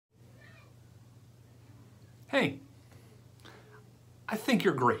Hey, I think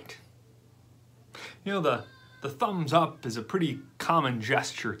you're great. You know, the thumbs up is a pretty common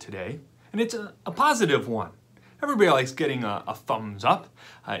gesture today, and it's a positive one. Everybody likes getting a thumbs up.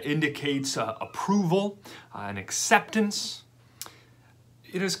 Indicates approval, and acceptance.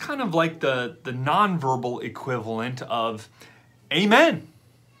 It is kind of like the nonverbal equivalent of amen.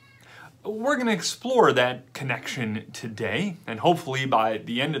 We're going to explore that connection today, and hopefully by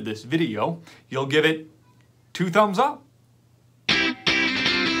the end of this video, you'll give it 2 thumbs up.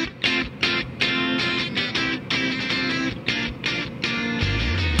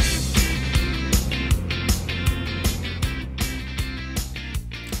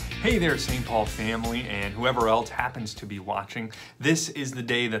 Hey there, St. Paul family, and whoever else happens to be watching. This is the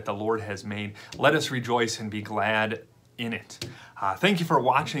day that the Lord has made. Let us rejoice and be glad in it. Thank you for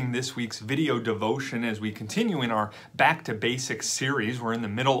watching this week's video devotion as we continue in our Back to Basics series. We're in the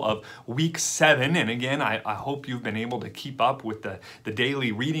middle of week 7, and again, I hope you've been able to keep up with the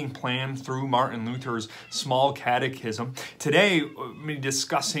daily reading plan through Martin Luther's Small Catechism. Today, we'll be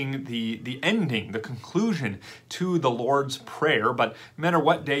discussing the ending, the conclusion to the Lord's Prayer, but no matter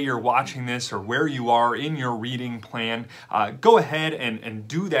what day you're watching this or where you are in your reading plan, go ahead and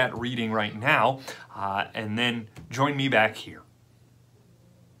do that reading right now, and then join me back here.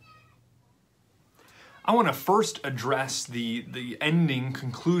 I want to first address the ending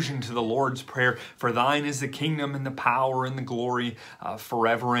conclusion to the Lord's Prayer, "For thine is the kingdom and the power and the glory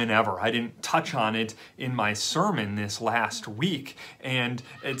forever and ever." I didn't touch on it in my sermon this last week, and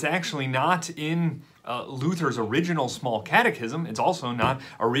it's actually not in Luther's original Small Catechism. It's also not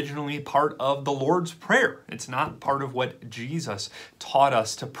originally part of the Lord's Prayer. It's not part of what Jesus taught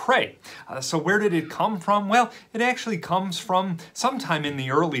us to pray. So where did it come from? Well, it actually comes from sometime in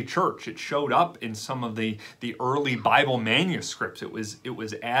the early church. It showed up in some of the early Bible manuscripts. It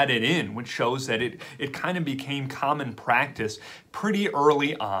was added in, which shows that it kind of became common practice pretty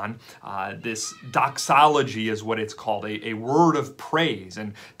early on. This doxology is what it's called, a word of praise.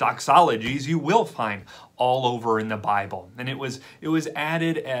 And doxologies you will find all over in the Bible. And it was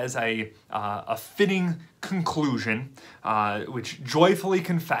added as a fitting conclusion, which joyfully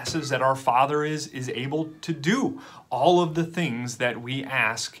confesses that our Father is able to do all of the things that we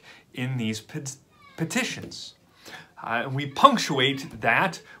ask in these petitions. We punctuate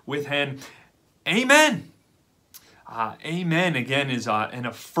that with an amen. Amen, again, is an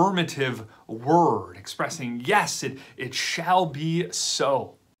affirmative word expressing, yes, it shall be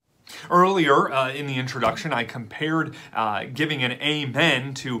so. Earlier in the introduction, I compared giving an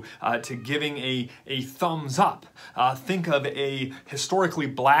amen to giving a thumbs up. Think of a historically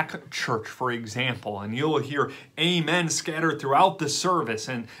black church, for example, and you'll hear amen scattered throughout the service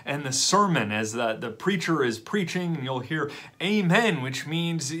and the sermon as the preacher is preaching, and you'll hear amen, which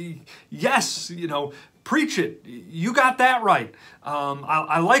means, yes, preach it. You got that right.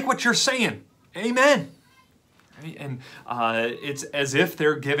 I like what you're saying. Amen. And it's as if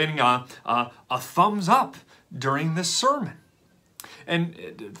they're giving a thumbs up during the sermon.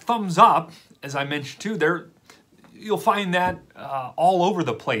 And thumbs up, as I mentioned too, you'll find that all over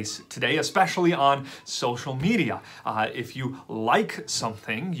the place today, especially on social media. If you like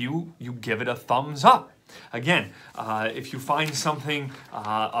something, you give it a thumbs up. Again, if you find something,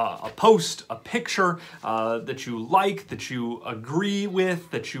 a post, a picture that you like, that you agree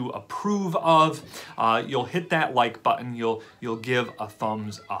with, that you approve of, you'll hit that like button, you'll give a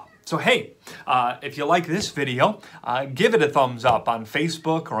thumbs up. So hey, if you like this video, give it a thumbs up on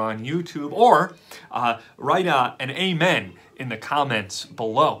Facebook or on YouTube, or write an amen in the comments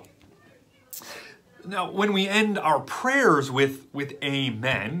below. Now, when we end our prayers with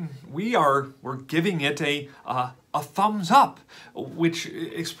amen, we're giving it a thumbs up, which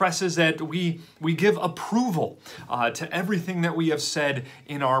expresses that we give approval to everything that we have said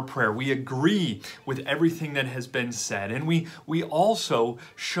in our prayer. We agree with everything that has been said, and we also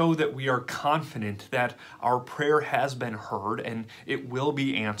show that we are confident that our prayer has been heard and it will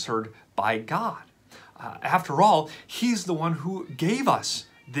be answered by God. After all, He's the one who gave us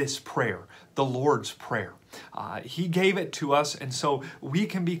this prayer, the Lord's Prayer. He gave it to us, and so we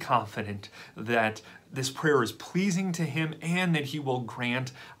can be confident that this prayer is pleasing to Him and that He will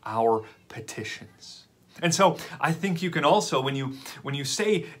grant our petitions. And so I think you can also, when you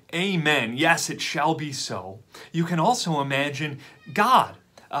say amen, yes, it shall be so, you can also imagine God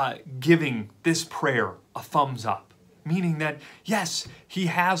giving this prayer a thumbs up. Meaning that, yes, He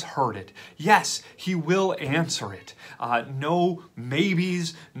has heard it. Yes, He will answer it. No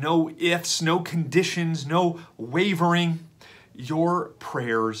maybes, no ifs, no conditions, no wavering. Your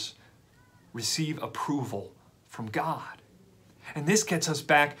prayers receive approval from God. And this gets us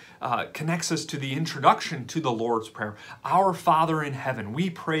back, connects us to the introduction to the Lord's Prayer. Our Father in heaven, we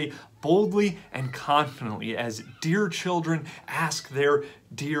pray boldly and confidently as dear children ask their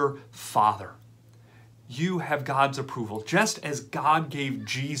dear Father. You have God's approval, just as God gave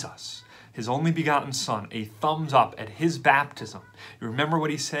Jesus, his only begotten Son, a thumbs up at his baptism. You remember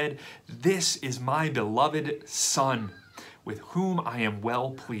what he said? "This is my beloved Son, with whom I am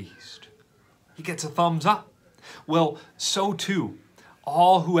well pleased." He gets a thumbs up. Well, so too,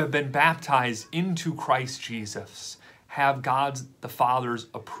 all who have been baptized into Christ Jesus have God's, the Father's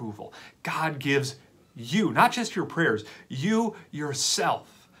approval. God gives you, not just your prayers, you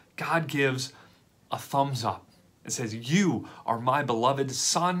yourself, God gives a thumbs up. It says, "You are my beloved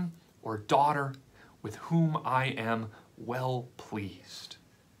Son or daughter with whom I am well pleased."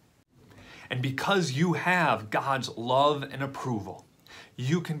 And because you have God's love and approval,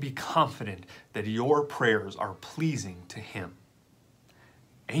 you can be confident that your prayers are pleasing to him.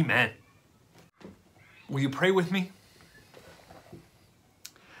 Amen. Will you pray with me?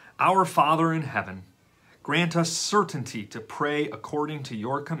 Our Father in heaven, grant us certainty to pray according to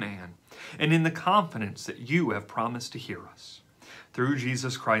your command and in the confidence that you have promised to hear us. Through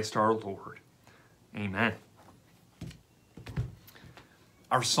Jesus Christ our Lord. Amen.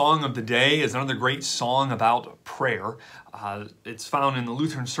 Our song of the day is another great song about prayer. It's found in the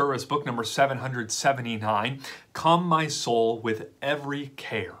Lutheran Service, book number 779. "Come, my soul, with every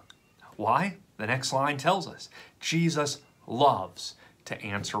care." Why? The next line tells us. Jesus loves to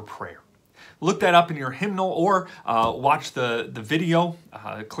answer prayer. Look that up in your hymnal or watch the video.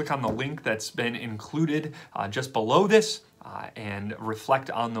 Click on the link that's been included just below this and reflect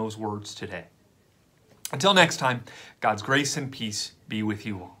on those words today. Until next time, God's grace and peace be with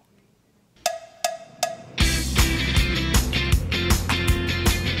you all.